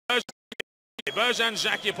Birjan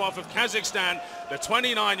Zhakyapov of Kazakhstan, the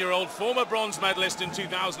 29-year-old former bronze medalist in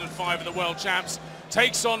 2005 at the World Champs,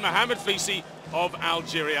 takes on Mohamed Flissi of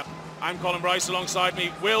Algeria. I'm Colin Bryce, alongside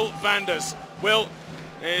me, Will Vanders. Will,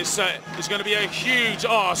 is going to be a huge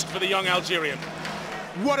ask for the young Algerian.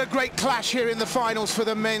 What a great clash here in the finals for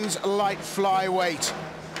the men's light flyweight.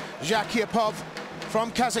 Zhakyapov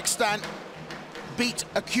from Kazakhstan beat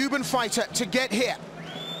a Cuban fighter to get here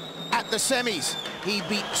at the semis. He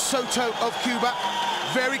beat Soto of Cuba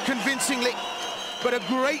very convincingly, but a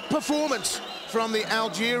great performance from the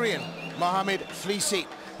Algerian Mohamed Flissi,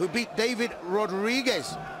 who beat David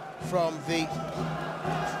Rodriguez from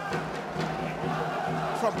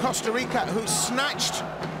Costa Rica, who snatched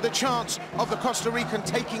the chance of the Costa Rican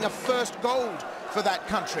taking a first gold for that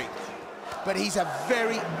country. But he's a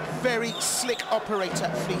very, very slick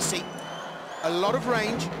operator, Flissi. A lot of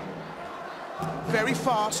range, very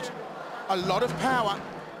fast, a lot of power,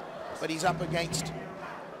 but he's up against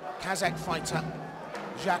Kazakh fighter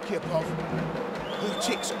Zhakyapov, who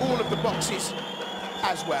ticks all of the boxes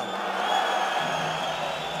as well.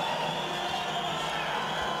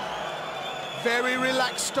 Very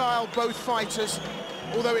relaxed style, both fighters,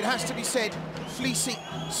 although it has to be said, Flissi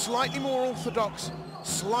slightly more orthodox,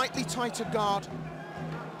 slightly tighter guard,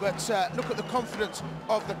 but look at the confidence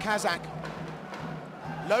of the Kazakh.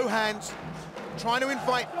 Low hands, trying to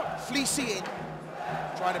invite Flissi in,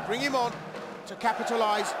 trying to bring him on to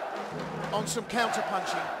capitalize on some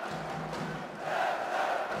counter-punching.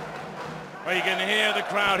 Well, you can hear the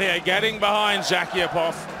crowd here getting behind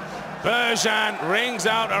Zhakyapov. Birjan rings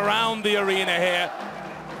out around the arena here.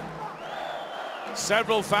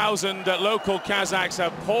 Several thousand local Kazakhs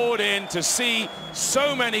have poured in to see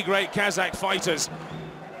so many great Kazakh fighters,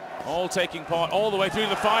 all taking part all the way through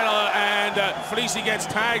the final, and Flissi gets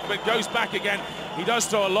tagged but goes back again. He does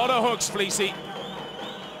throw a lot of hooks, Flissi.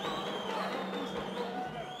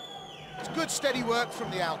 It's good steady work from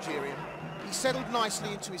the Algerian. He settled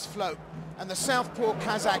nicely into his flow, and the southpaw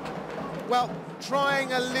Kazakh, well,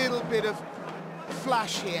 trying a little bit of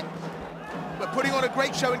flash here, but putting on a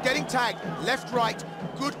great show and getting tagged left, right.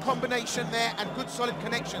 Good combination there and good solid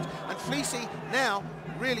connections, and Flissi now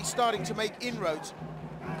really starting to make inroads.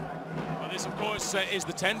 Well, this of course is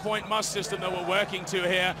the 10-point must system that we're working to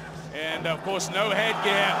here, and of course no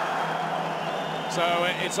headgear, so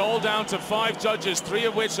it's all down to 5 judges, 3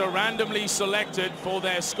 of which are randomly selected for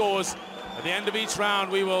their scores. At the end of each round,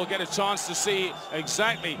 we will get a chance to see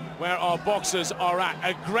exactly where our boxers are at.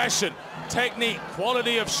 Aggression, technique,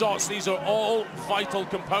 quality of shots, these are all vital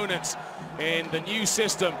components in the new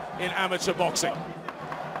system in amateur boxing.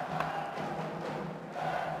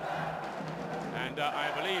 And I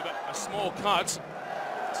believe a small cut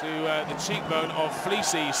to the cheekbone of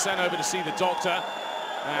Flissi, sent over to see the doctor,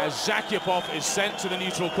 as Zhakyapov is sent to the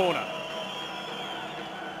neutral corner.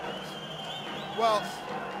 Well,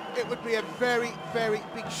 it would be a very, very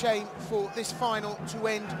big shame for this final to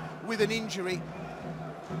end with an injury,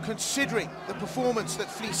 considering the performance that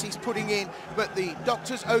Flissi's putting in, but the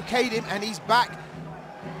doctors okayed him and he's back.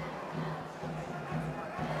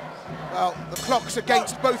 Well, the clock's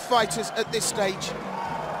against both fighters at this stage.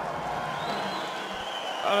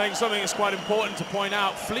 I think something that's quite important to point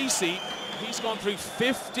out, Flissi, he's gone through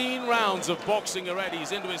 15 rounds of boxing already.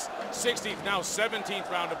 He's into his 16th, now 17th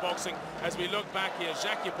round of boxing. As we look back here,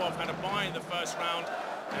 Zhakyapov had a bye in the first round,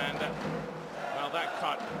 and well, that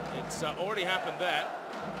cut, it's already happened there.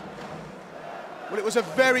 Well, it was a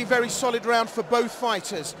very, very solid round for both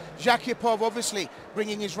fighters. Zhakyapov obviously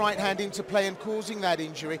bringing his right hand into play and causing that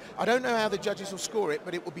injury. I don't know how the judges will score it,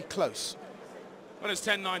 but it will be close. Well, it's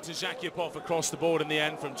 10-9 to Zhakyapov across the board in the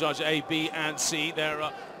end from Judge A, B and C.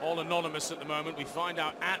 They're all anonymous at the moment. We find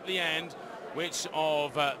out at the end which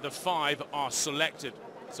of the 5 are selected.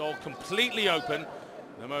 It's all completely open,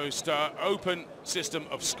 the most open system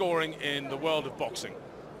of scoring in the world of boxing.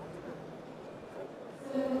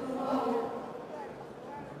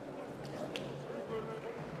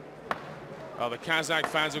 Well, the Kazakh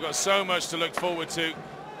fans have got so much to look forward to.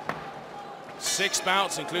 6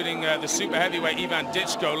 bouts, including the super heavyweight Ivan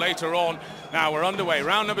Dichko later on. Now we're underway.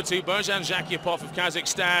 Round number 2, Birjan Zhakyapov of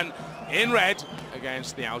Kazakhstan in red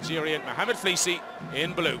against the Algerian Mohamed Flissi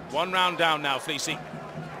in blue. 1 round down now, Flissi.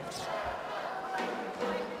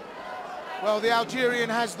 Well, the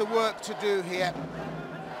Algerian has the work to do here.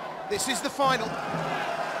 This is the final,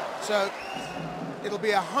 so it'll be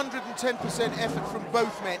 110% effort from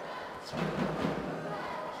both men.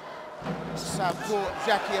 Southpaw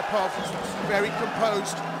Zhakyapov, very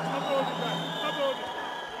composed.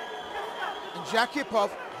 And Zhakyapov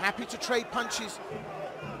happy to trade punches.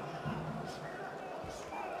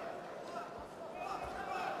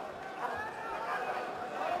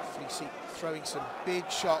 Flissi throwing some big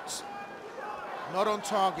shots, not on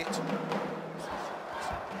target.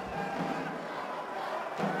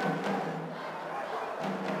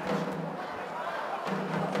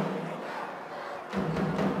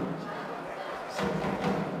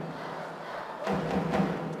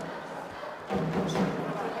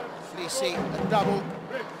 Flissi, a double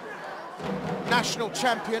national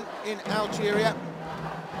champion in Algeria.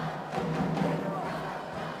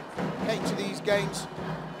 Came to these games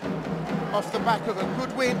off the back of a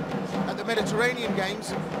good win at the Mediterranean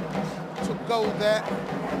Games. Took gold there.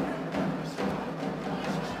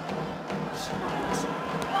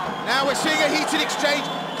 Now we're seeing a heated exchange.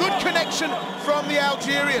 Good connection from the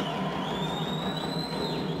Algerian.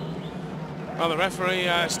 Well, the referee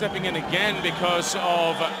stepping in again because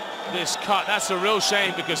of this cut. That's a real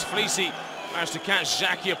shame because Flissi managed to catch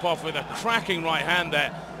Zakiepov with a cracking right hand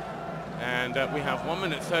there. And we have 1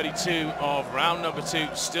 minute 32 of round number 2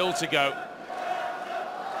 still to go.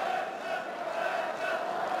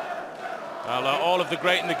 Well, all of the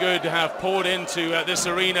great and the good have poured into this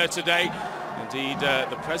arena today. Indeed,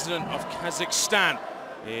 the president of Kazakhstan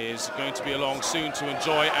is going to be along soon to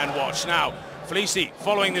enjoy and watch. Now, Flissi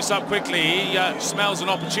following this up quickly. He smells an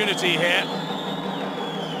opportunity here.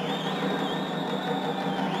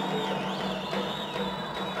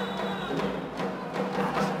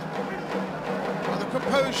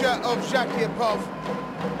 Composure of Zakiepov,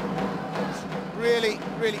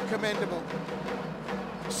 really commendable.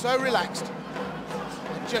 So relaxed,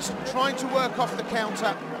 and just trying to work off the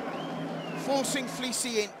counter, forcing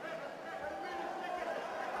Flissi in.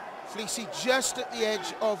 Flissi just at the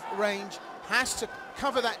edge of range, has to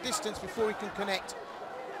cover that distance before he can connect,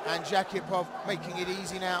 and Zakiepov making it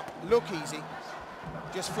easy now, look easy,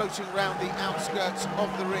 just floating around the outskirts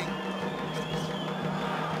of the ring.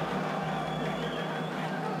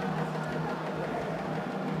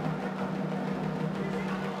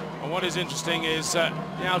 What is interesting is the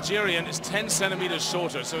Algerian is 10 centimeters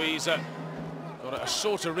shorter, so he's got a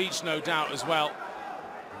shorter reach, no doubt, as well.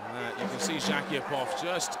 You can see Zakiepov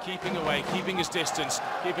just keeping away, keeping his distance,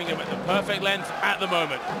 keeping him at the perfect length at the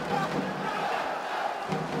moment.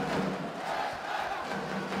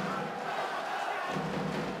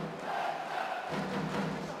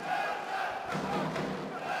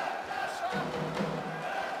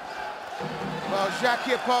 Well,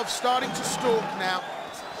 Zakiepov starting to stalk now.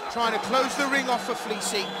 Trying to close the ring off for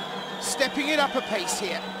Flissi, stepping it up a pace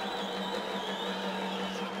here.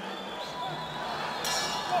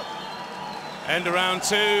 End of round 2,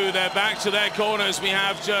 they're back to their corners. We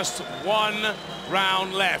have just 1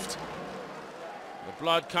 round left. The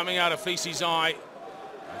blood coming out of Flissi's eye.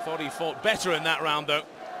 I thought he fought better in that round, though.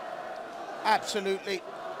 Absolutely.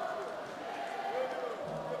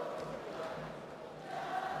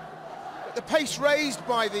 But the pace raised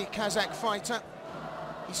by the Kazakh fighter.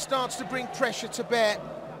 He starts to bring pressure to bear.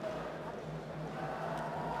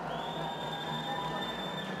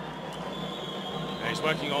 He's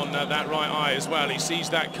working on that right eye as well. He sees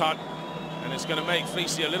that cut, and it's going to make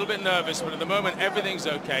Flissi a little bit nervous, but at the moment everything's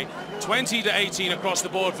okay. 20-18 across the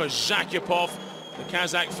board for Zakiepov, the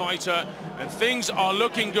Kazakh fighter, and things are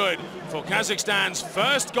looking good for Kazakhstan's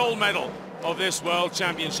first gold medal of this World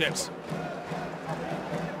Championships.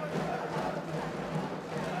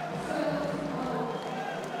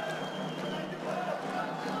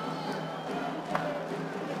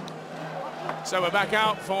 So we're back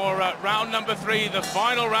out for round number 3, the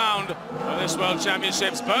final round of this World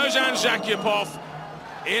Championships. Berjan Zakiepov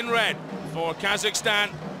in red for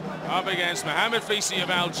Kazakhstan, up against Mohamed Flissi of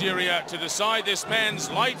Algeria to decide this men's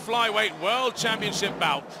light flyweight World Championship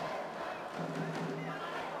bout.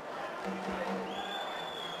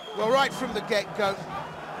 Well, right from the get-go,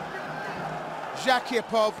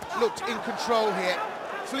 Zakiepov looked in control here.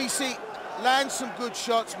 Flissi lands some good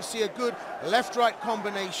shots. We see a good left-right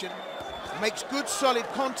combination. Makes good solid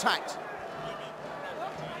contact.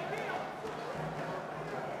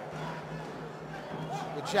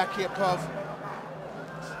 With Zakiepov,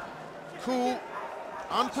 cool,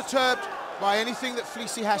 unperturbed by anything that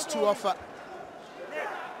Flissi has to offer.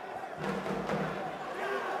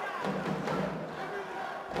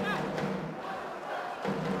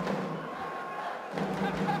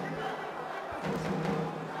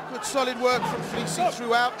 Good solid work from Flissi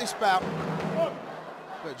throughout this bout.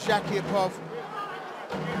 But Zakiepov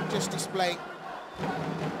just displaying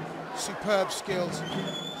superb skills,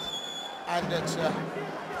 and at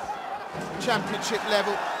championship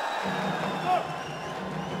level,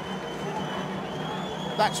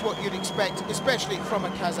 that's what you'd expect, especially from a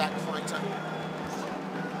Kazakh fighter.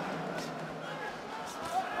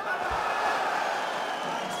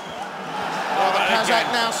 Well,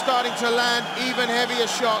 Kazakh now starting to land even heavier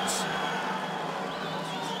shots.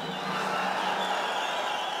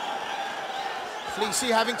 Flissi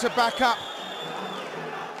having to back up.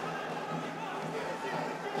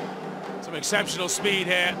 Some exceptional speed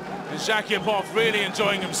here. And Zakyapov really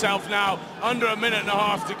enjoying himself now. Under a minute and a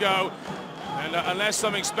half to go. And unless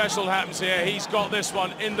something special happens here, he's got this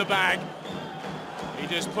one in the bag. He's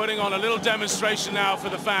just putting on a little demonstration now for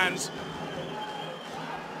the fans.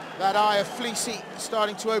 That eye of Flissi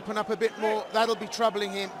starting to open up a bit more. That'll be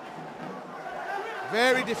troubling him.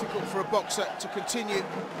 Very difficult for a boxer to continue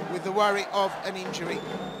with the worry of an injury.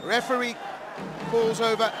 Referee calls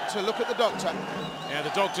over to look at the doctor. Yeah,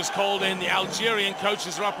 the doctor's called in. The Algerian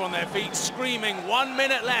coaches are up on their feet, screaming, 1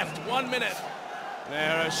 minute left, 1 minute.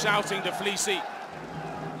 They're shouting to Flissi,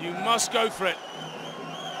 you must go for it.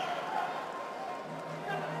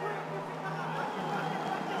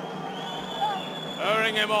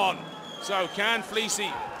 Urging him on. So can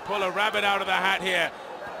Flissi pull a rabbit out of the hat here?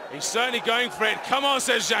 He's certainly going for it. Come on,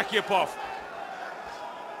 says Zakyapov.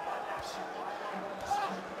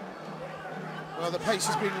 Well, the pace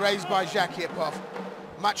has been raised by Zakyapov.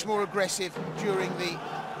 Much more aggressive during the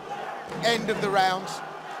end of the rounds.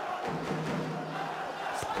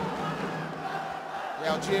 The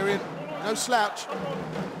Algerian, no slouch.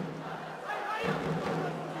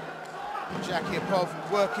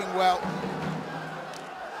 Zakyapov working well.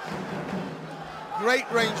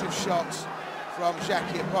 Great range of shots from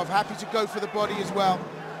Zakyapov, happy to go for the body as well.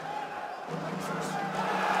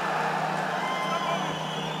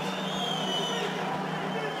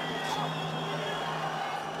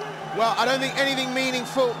 Well, I don't think anything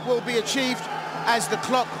meaningful will be achieved as the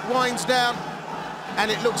clock winds down,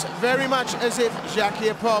 and it looks very much as if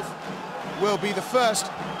Zakyapov will be the first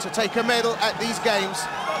to take a medal at these games.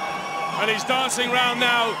 And he's dancing round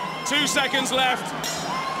now, 2 seconds left.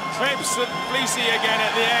 Trips at Flissi again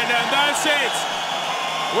at the end, and that's it.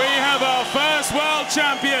 We have our first world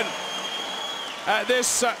champion at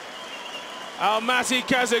this Almaty,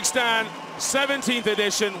 Kazakhstan, 17th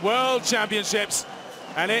edition World Championships,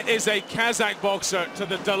 and it is a Kazakh boxer to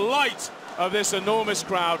the delight of this enormous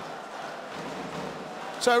crowd.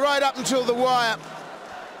 So right up until the wire,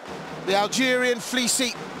 the Algerian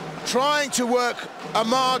Flissi trying to work a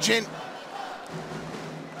margin,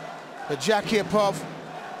 but Zakyapov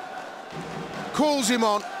calls him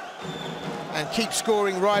on and keeps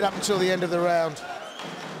scoring right up until the end of the round.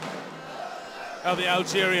 Well, the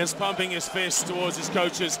Algerian's pumping his fist towards his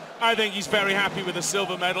coaches. I think he's very happy with the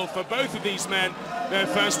silver medal for both of these men. Their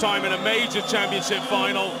first time in a major championship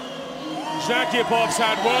final. Zakyapov's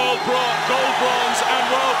had gold, bronze and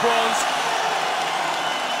world bronze.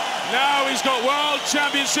 Now he's got world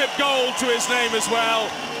championship gold to his name as well.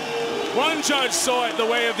 One judge saw it the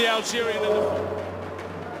way of the Algerian in the...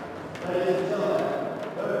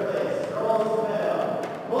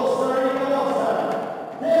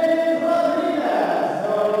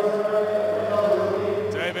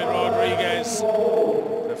 David Rodriguez,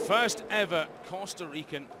 the first ever Costa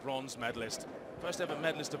Rican bronze medalist, first ever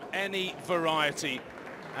medalist of any variety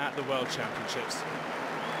at the World Championships.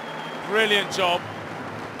 Brilliant job.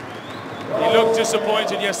 He looked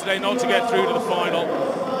disappointed yesterday not to get through to the final.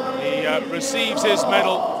 He receives his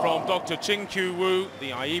medal from Dr. Ching-Kyu Wu,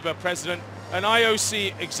 the AIBA president, an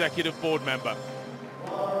IOC executive board member.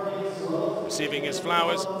 Receiving his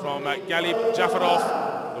flowers from Galib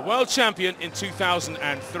Jafarov, the world champion in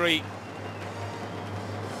 2003.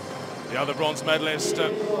 The other bronze medalist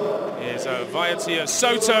is Vaitia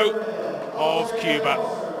Soto of Cuba.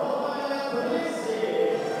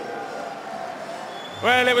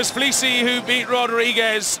 Well, it was Flissi who beat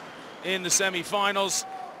Rodriguez in the semi-finals.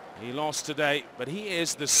 He lost today, but he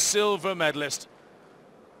is the silver medalist.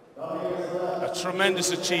 A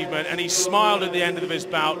tremendous achievement, and he smiled at the end of his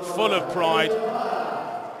bout, full of pride,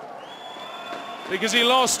 because he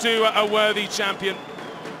lost to a worthy champion.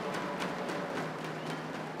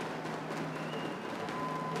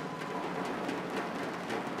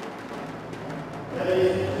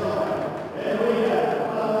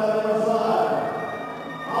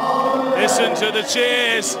 Listen to the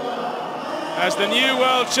cheers as the new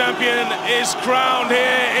world champion is crowned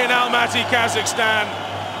here in Almaty, Kazakhstan.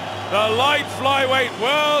 The light flyweight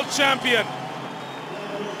world champion,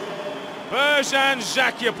 Birjan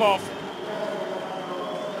Zakyapov.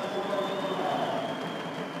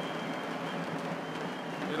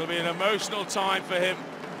 It'll be an emotional time for him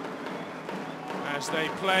as they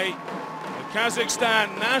play the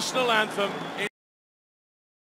Kazakhstan national anthem.